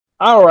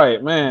All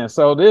right, man.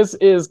 So this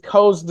is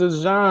Coach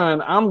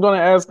Dejan. I'm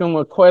gonna ask him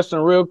a question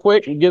real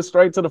quick and get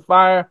straight to the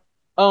fire.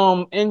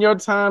 In your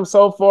time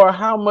so far,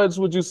 how much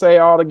would you say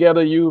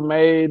altogether you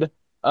made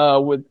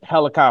with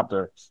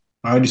helicopters?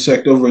 I already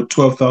sacked over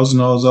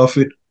 $12,000 off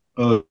it,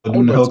 doing the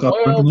Over helicopter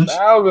maintenance.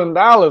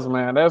 $12,000,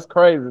 man. That's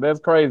crazy. That's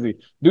crazy.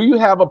 Do you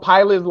have a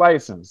pilot's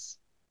license?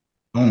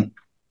 Don't.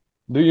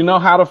 Do you know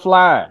how to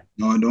fly?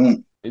 No, I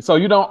don't. So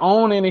you don't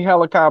own any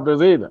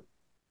helicopters either.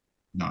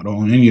 No, I don't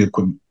own any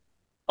equipment.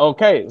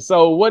 Okay,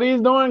 so what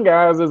he's doing,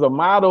 guys, is a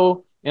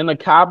model in the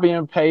copy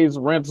and paste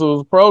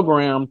rentals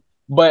program,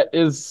 but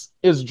is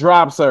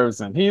drop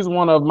servicing. He's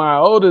one of my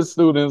oldest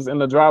students in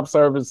the drop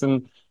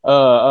servicing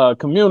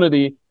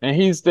community, and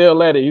he's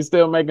still at it. He's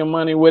still making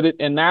money with it,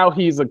 and now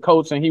he's a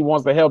coach, and he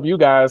wants to help you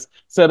guys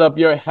set up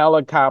your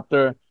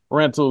helicopter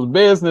rentals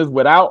business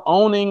without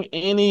owning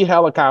any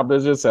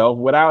helicopters yourself,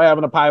 without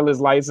having a pilot's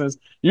license.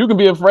 You can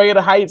be afraid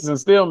of heights and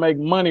still make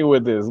money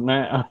with this,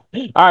 man.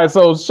 All right,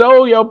 so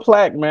show your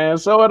plaque, man.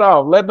 Show it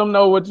off. Let them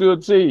know what you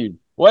achieved.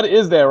 What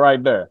is that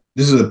right there?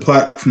 This is a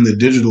plaque from the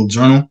Digital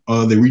Journal.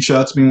 They reached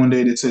out to me one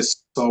day. They said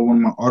saw one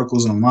of my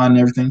articles online and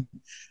everything,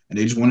 and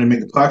they just wanted to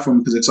make a plaque for me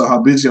because they saw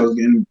how busy I was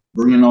getting,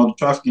 bringing all the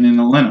traffic in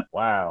Atlanta.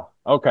 Wow.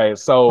 Okay,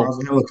 so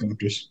Private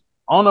helicopters.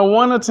 on a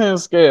 1 to 10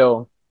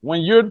 scale,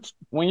 when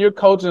you're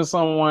coaching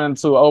someone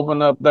to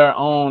open up their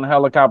own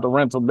helicopter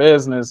rental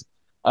business,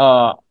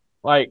 uh,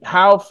 like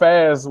how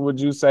fast would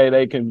you say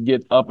they can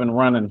get up and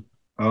running?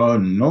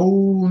 No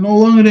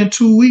longer than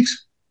 2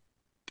 weeks.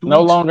 Two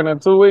No weeks. longer than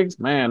 2 weeks?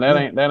 Man, that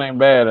Yeah. ain't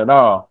bad at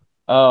all.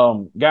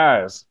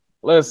 Guys,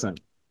 listen,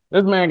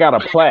 this man got a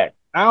plaque.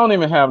 I don't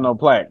even have no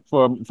plaque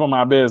for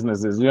my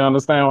businesses. You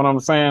understand what I'm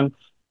saying?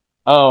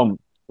 Um,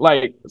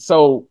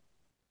 so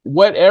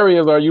what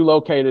areas are you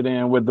located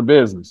in with the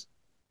business?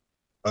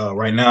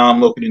 Right now,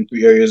 I'm located in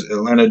three areas: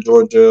 Atlanta,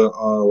 Georgia.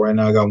 Right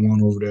now, I got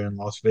one over there in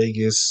Las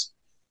Vegas.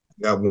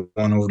 I got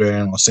one over there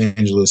in Los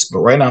Angeles. But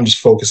right now, I'm just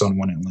focused on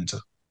one in Atlanta.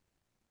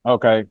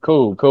 Okay,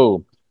 cool,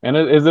 cool. And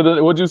is it,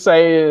 would you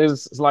say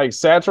is like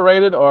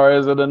saturated, or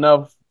is it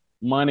enough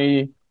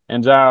money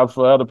and jobs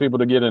for other people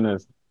to get in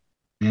this?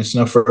 And it's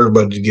enough for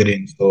everybody to get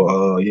in.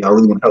 So, yeah, I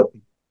really want to help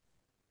people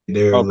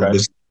there a little Okay.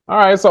 bit. All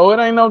right, so it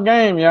ain't no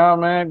game, y'all,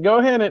 man. Go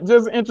ahead and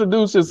just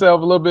introduce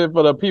yourself a little bit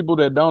for the people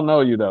that don't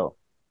know you, though.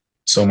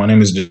 So, my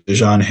name is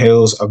Dejan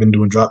Hales. I've been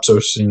doing drop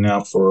servicing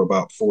now for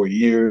about 4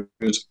 years.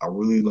 I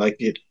really like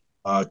it.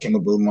 Came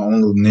up with my own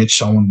little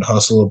niche. I wanted to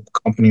hustle a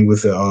company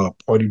with a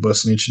party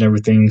bus niche and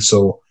everything.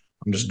 So,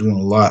 I'm just doing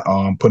a lot,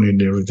 putting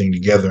everything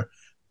together.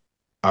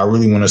 I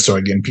really want to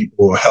start getting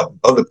people, help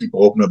other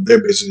people open up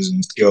their business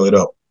and scale it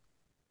up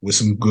with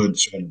some good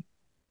training.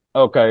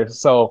 Okay,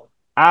 so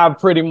I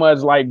pretty much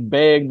like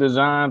begged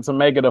Dejan to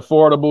make it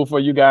affordable for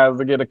you guys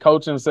to get a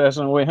coaching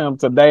session with him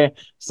today.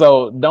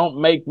 So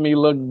don't make me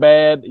look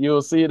bad.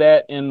 You'll see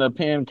that in the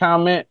pinned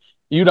comment.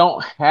 You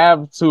don't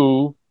have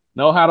to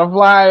know how to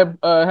fly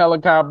a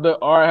helicopter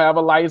or have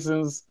a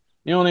license.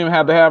 You don't even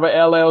have to have an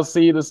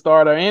LLC to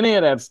start or any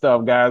of that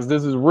stuff, guys.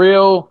 This is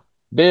real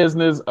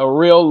business, a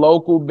real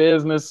local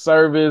business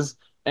service,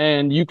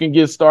 and you can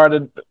get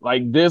started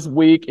like this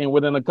week, and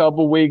within a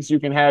couple weeks you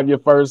can have your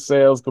first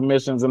sales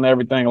commissions and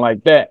everything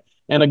like that.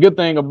 And the good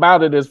thing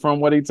about it is, from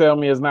what he tell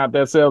me, is not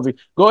that salesy.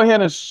 Go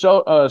ahead and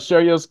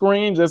share your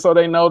screen just so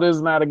they know this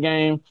is not a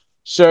game.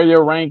 Share your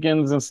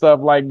rankings and stuff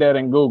like that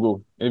in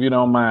Google if you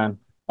don't mind.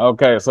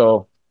 Okay,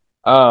 so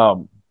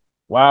um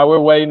while we're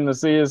waiting to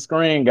see his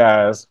screen,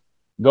 guys,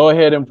 go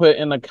ahead and put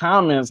in the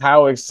comments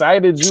how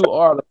excited you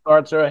are to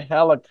start your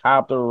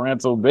helicopter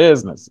rental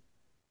business.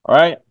 All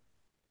right,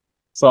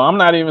 so I'm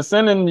not even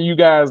sending you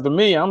guys to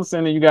me. I'm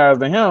sending you guys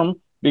to him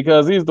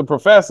because he's the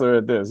professor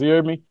at this. You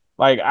hear me?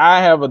 Like,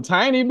 I have a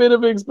tiny bit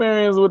of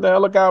experience with the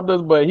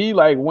helicopters, but he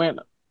like went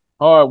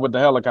hard with the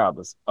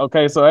helicopters.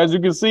 Okay, so as you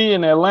can see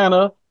in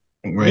Atlanta,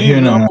 Right he's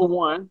here now. number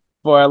one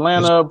for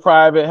Atlanta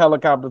private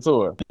helicopter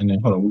tour. And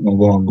then hold on, we're gonna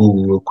go on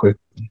Google real quick.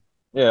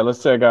 Yeah,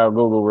 let's check out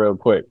Google real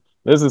quick.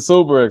 This is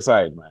super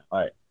exciting, man.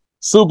 Like,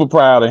 super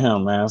proud of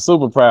him, man.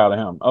 Super proud of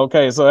him.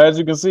 Okay, so as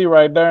you can see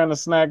right there in the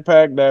snack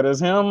pack, that is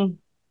him.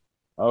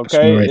 That's me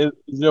Okay, right.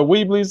 is your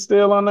Weebly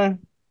still on there?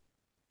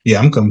 Yeah,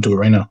 I'm coming to it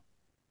right now.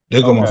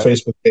 There go my Okay.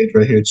 Facebook page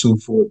right here too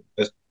for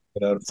that's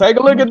Take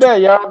a look at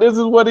that, y'all. This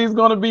is what he's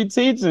going to be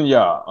teaching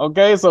y'all.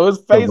 Okay, so his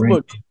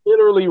Facebook,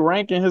 literally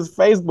ranking his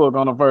Facebook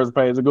on the first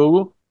page of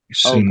Google.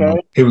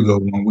 Okay, Here we go.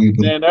 One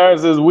Weebly. then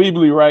there's his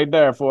Weebly right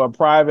there for a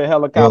private Yelp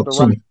helicopter too.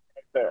 right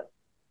there.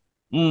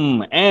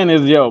 And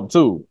his Yelp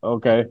too.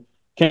 Okay,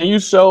 can you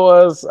show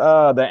us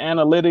the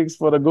analytics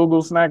for the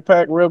Google Snack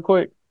Pack real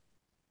quick?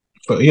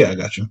 But yeah, I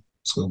got you.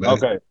 Let's go back.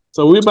 Okay,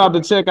 so we're about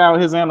to check out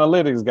his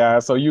analytics,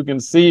 guys, so you can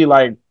see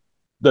like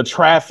the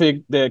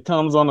traffic that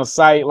comes on the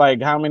site,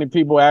 like how many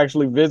people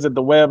actually visit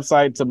the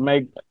website to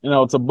make,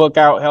 to book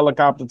out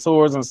helicopter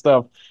tours and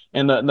stuff.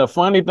 And the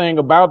funny thing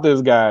about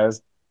this, guys,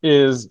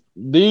 is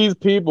these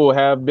people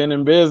have been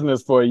in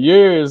business for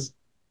years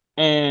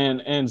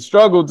and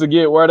struggled to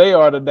get where they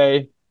are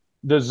today.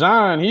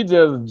 Dejan, he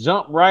just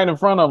jumped right in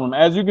front of them.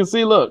 As you can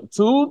see, look,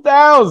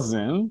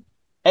 2000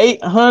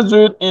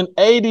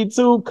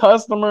 882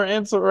 customer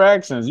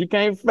interactions. You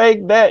can't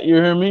fake that, you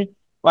hear me?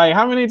 Like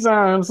how many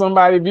times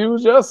somebody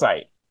views your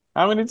site?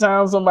 How many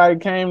times somebody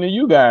came to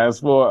you guys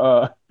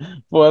for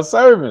a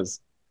service?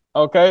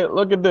 Okay,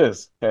 look at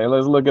this. Okay,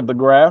 let's look at the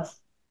graph.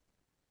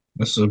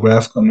 This is a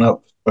graph coming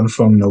up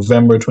from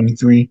November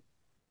 23.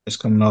 It's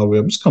coming all the way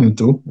up. It's coming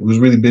through. It was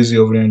really busy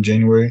over there in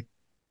January.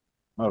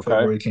 Okay.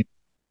 February came.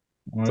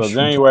 So March came back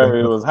January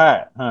it up. was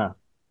hot, huh?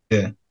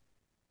 Yeah.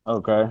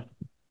 Okay.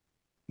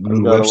 Let's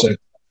New go to website.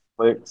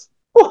 clicks.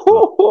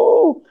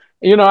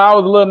 You know, I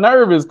was a little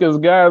nervous because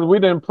guys, we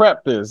didn't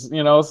prep this,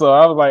 you know, so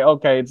I was like,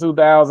 okay,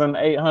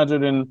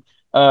 2,800 and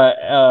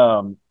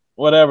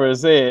whatever it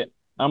said.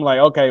 I'm like,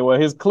 okay, well,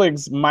 his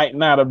clicks might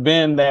not have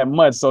been that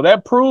much. So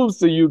that proves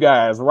to you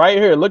guys right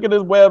here. Look at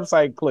his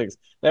website clicks.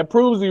 That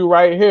proves to you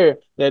right here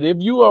that if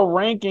you are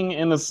ranking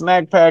in the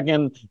snack pack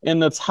in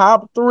the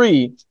top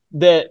three,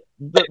 that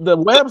the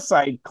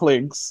website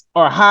clicks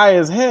are high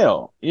as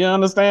hell. You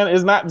understand?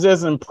 It's not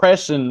just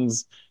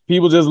impressions,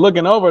 people just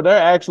looking over, they're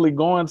actually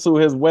going to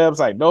his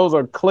website. Those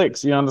are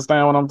clicks. You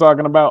understand what I'm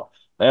talking about?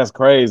 That's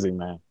crazy,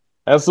 man.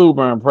 That's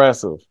super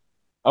impressive.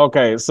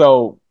 Okay,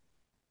 so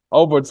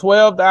over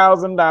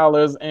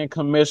 $12,000 in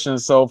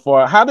commissions so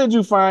far. How did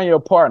you find your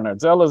partner?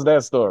 Tell us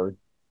that story.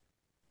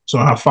 So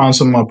I found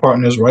some of my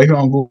partners right here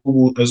on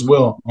Google as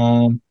well.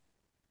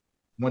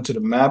 Went to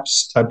the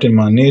maps, typed in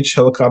my niche,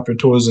 helicopter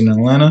tours in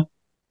Atlanta. Let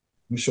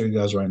me show you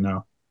guys right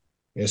now.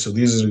 Yeah, so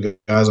these are the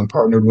guys I'm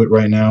partnered with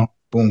right now.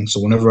 Boom.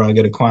 So whenever I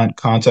get a client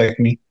contact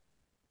me,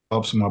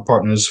 help some of my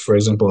partners, for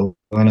example,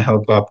 Atlanta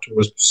Helicopter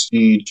was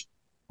Prestige,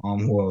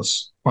 who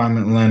else? Prime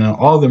Atlanta,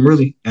 all of them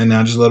really. And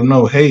I just let them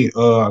know, hey,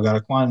 I got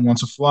a client who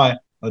wants to fly.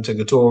 I'll take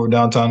a tour over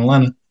downtown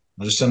Atlanta.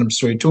 I'll just send them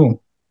straight to them.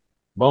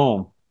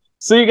 Boom.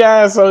 See,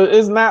 guys, so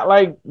it's not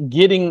like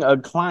getting a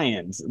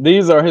client.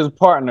 These are his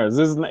partners.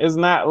 It's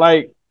not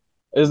like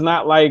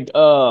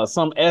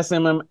some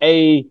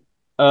SMMA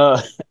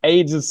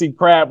agency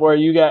crap where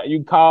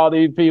you call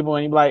these people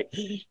and you're like,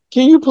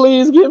 can you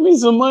please give me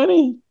some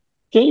money?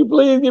 Can you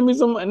please give me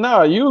some?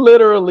 No,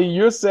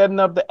 you're setting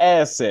up the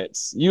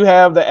assets. You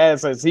have the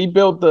assets. He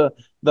built the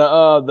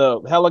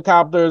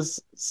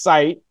helicopters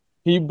site.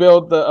 He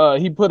put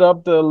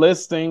up the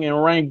listing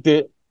and ranked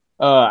it.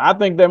 I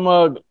think that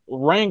mug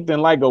ranked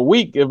in like a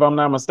week, if I'm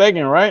not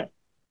mistaken, right?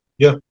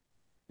 Yeah.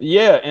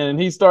 Yeah, and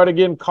he started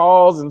getting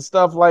calls and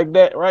stuff like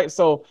that, right?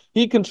 So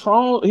he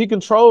controls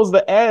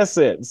the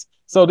assets.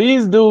 So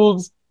these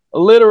dudes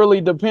literally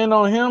depend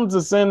on him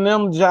to send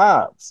them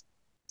jobs.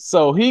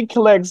 So he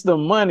collects the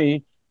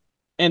money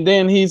and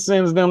then he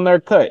sends them their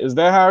cut. Is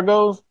that how it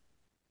goes?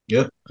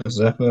 Yep. That's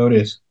exactly how it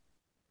is.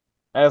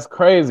 That's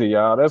crazy,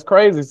 y'all. That's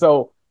crazy.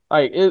 So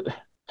like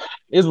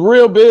it's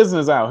real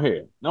business out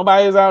here.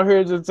 Nobody's out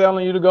here just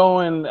telling you to go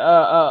and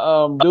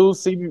do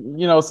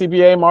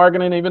CPA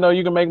marketing, even though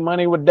you can make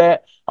money with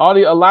that. A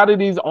lot of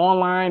these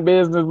online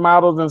business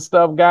models and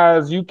stuff,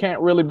 guys, you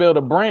can't really build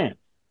a brand.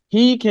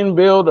 He can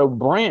build a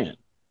brand,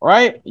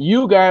 right?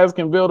 You guys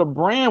can build a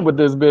brand with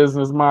this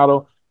business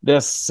model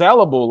that's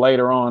sellable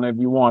later on if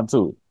you want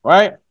to,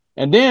 right?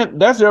 And then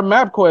that's your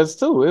map quest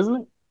too, isn't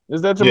it?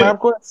 Is that your Yeah. map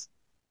quest?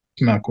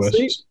 Not See?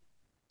 questions.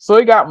 So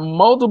he got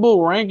multiple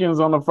rankings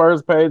on the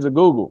first page of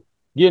Google,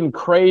 getting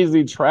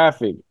crazy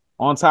traffic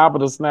on top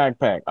of the snack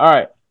pack. All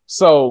right.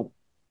 So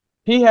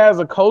he has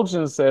a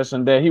coaching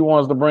session that he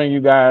wants to bring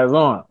you guys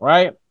on,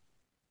 right?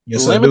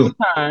 Yes, I Limited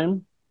do.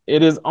 time.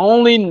 It is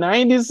only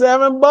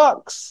 97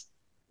 bucks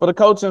for the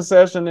coaching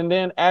session and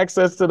then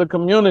access to the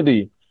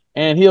community.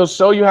 And he'll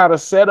show you how to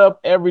set up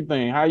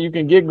everything, how you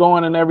can get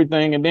going and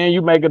everything. And then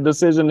you make a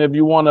decision if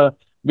you want to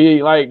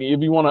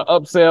if you want to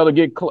upsell to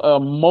get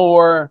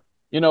more,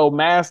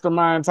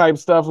 mastermind type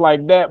stuff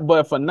like that.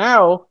 But for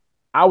now,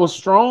 I would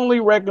strongly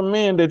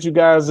recommend that you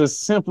guys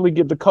just simply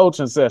get the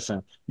coaching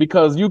session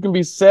because you can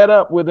be set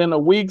up within a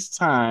week's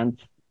time,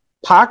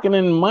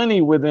 pocketing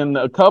money within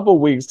a couple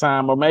weeks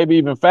time or maybe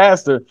even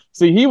faster.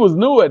 See, he was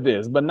new at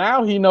this, but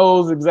now he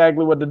knows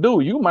exactly what to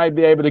do. You might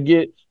be able to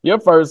get your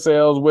first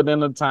sales within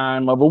the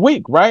time of a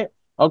week, right?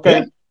 Yeah.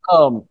 Okay.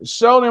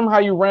 Show them how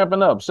you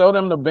ramping up. Show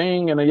them the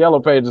Bing and the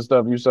Yellow Pages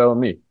stuff you showed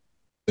me.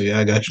 So yeah,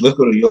 I got you. Let's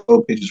go to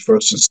Yellow Pages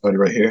first and start it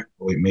right here.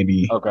 Wait,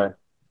 maybe Okay.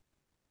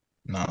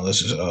 no, let's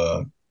just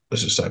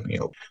type in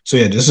Yellow. So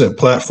yeah, this is a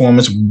platform.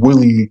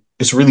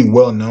 It's really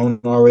well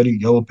known already.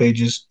 Yellow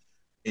Pages.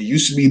 It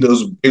used to be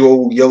those big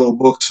old yellow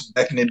books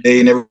back in the day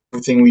and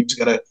everything. We just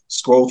gotta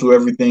scroll through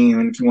everything,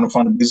 and if you want to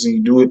find a business,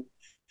 you do it.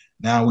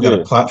 Now we got a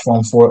Yeah.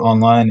 platform for it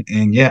online,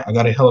 and yeah, I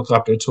got a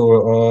helicopter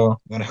tour.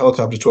 Got a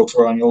helicopter tour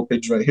for it on Yellow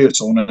Pages right here.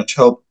 So I want to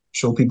help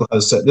show people how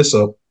to set this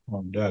up.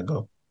 Oh, there I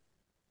go.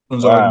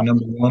 This one's already Wow.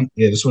 number one.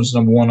 Yeah, this one's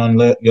number one on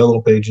Yellow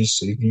Pages,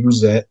 so you can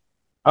use that.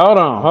 Hold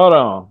on. Hold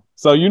on.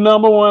 So you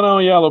number one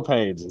on Yellow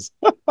Pages.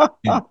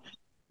 Yeah.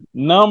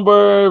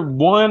 Number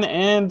one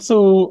and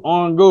two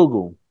on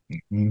Google.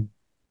 Mhm.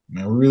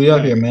 Man, we're really out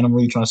Man. here, man. I'm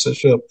really trying to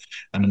set you up.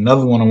 And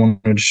another one I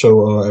wanted to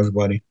show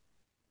everybody.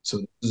 So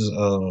this is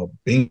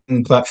Bing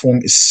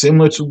platform. It's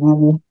similar to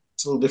Google.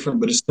 It's a little different,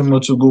 but it's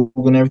similar to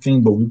Google and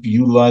everything. But we can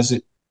utilize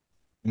it.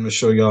 I'm gonna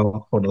show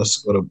y'all. Hold on, let's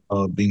go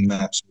to Bing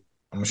Maps.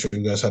 I'm gonna show you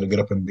guys how to get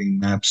up in Bing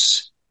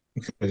Maps.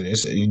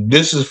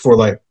 This is for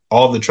like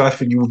all the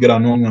traffic you will get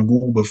on normally on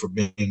Google, but for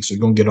Bing. So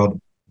you're gonna get all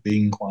the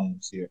Bing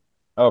clients here.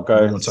 And we're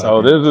Okay, gonna type so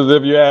in. this is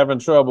if you're having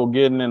trouble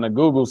getting in the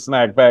Google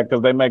snack pack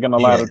because they're making a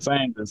lot Yeah, of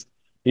changes.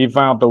 He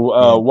found the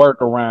yeah.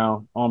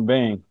 workaround on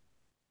Bing.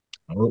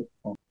 Oh,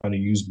 how to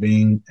use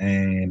Bing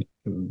and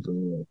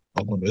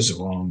oh, this is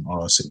wrong.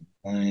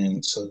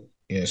 And so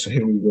yeah, so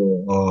here we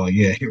go.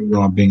 Yeah, here we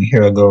go on Bing.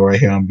 Here I go right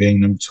here on Bing.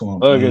 Number two on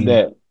Look at Bing.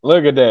 that.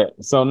 Look at that.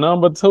 So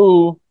number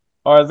two,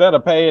 or is that a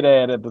paid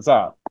ad at the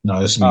top? No, Oh,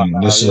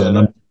 no, this is yeah,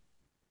 number. And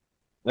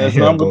that's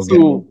here I number go again.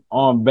 two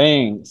on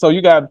Bing. So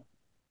you got,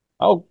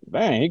 oh,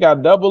 dang, he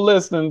got double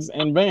listings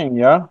in Bing,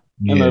 yeah?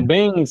 In the Yeah,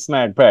 Bing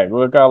snack pack.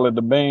 We'll call it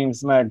the Bing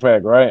snack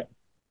pack, right? Okay.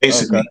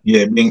 basically,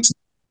 yeah, Bing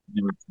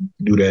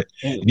do that.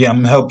 Yeah,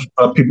 I'm gonna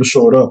help people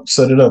show it up,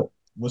 set it up.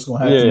 What's gonna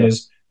happen Yeah,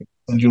 is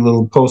send you a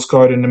little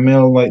postcard in the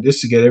mail like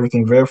this to get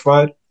everything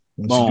verified.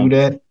 Once you do boom.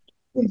 that,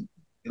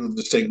 it'll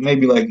just take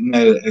maybe like an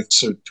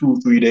extra 2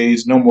 or 3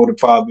 days, no more than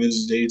 5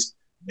 business days.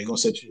 They're gonna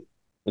set you.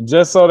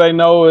 Just so they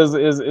know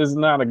is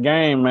not a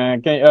game,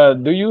 man.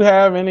 Can do you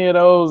have any of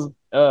those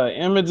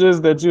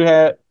images that you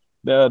had,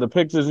 the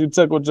pictures you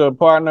took with your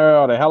partner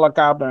or the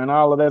helicopter and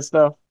all of that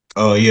stuff?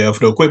 Yeah, for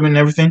the equipment and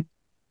everything.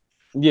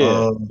 Yeah,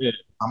 Uh, yeah.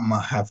 I'm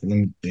gonna have to let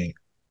me think.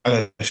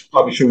 I should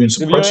probably show you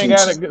some If you press ain't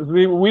got releases.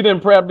 it, we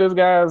didn't prep this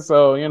guy,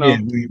 so Yeah,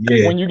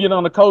 yeah, when you get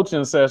on the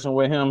coaching session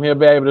with him, he'll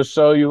be able to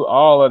show you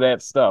all of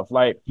that stuff.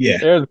 Like yeah.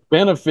 there's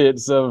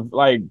benefits of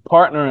like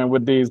partnering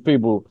with these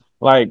people.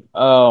 Like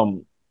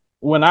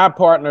when I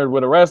partnered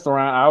with a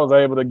restaurant, I was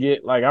able to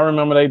get like I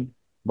remember they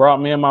brought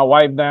me and my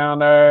wife down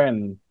there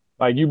and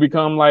like you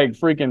become like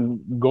freaking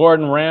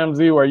Gordon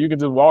Ramsay where you can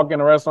just walk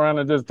in a restaurant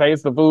and just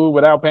taste the food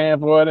without paying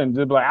for it and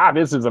just be like, ah,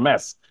 this is a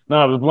mess. No,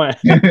 I'm just playing.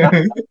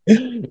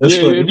 That's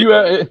Yeah, funny.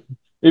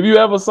 if you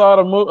ever saw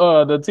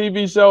the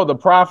TV show The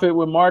Prophet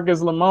with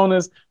Marcus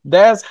Lemonis,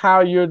 that's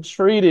how you're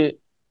treated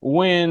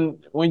when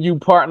you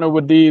partner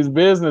with these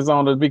business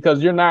owners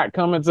because you're not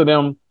coming to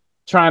them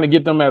trying to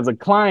get them as a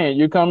client.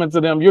 You're coming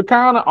to them. You're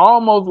kind of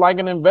almost like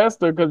an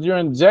investor because you're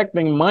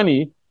injecting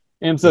money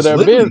into It's their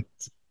literally.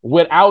 business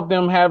without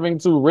them having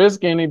to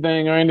risk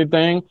anything or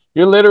anything.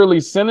 You're literally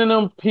sending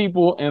them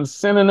people and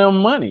sending them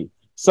money.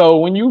 So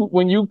when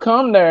you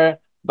come there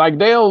like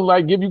they'll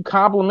like give you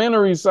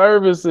complimentary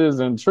services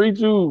and treat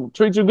you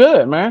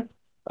good, man.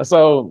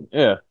 So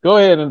yeah, go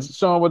ahead and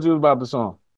show them what you was about to show them.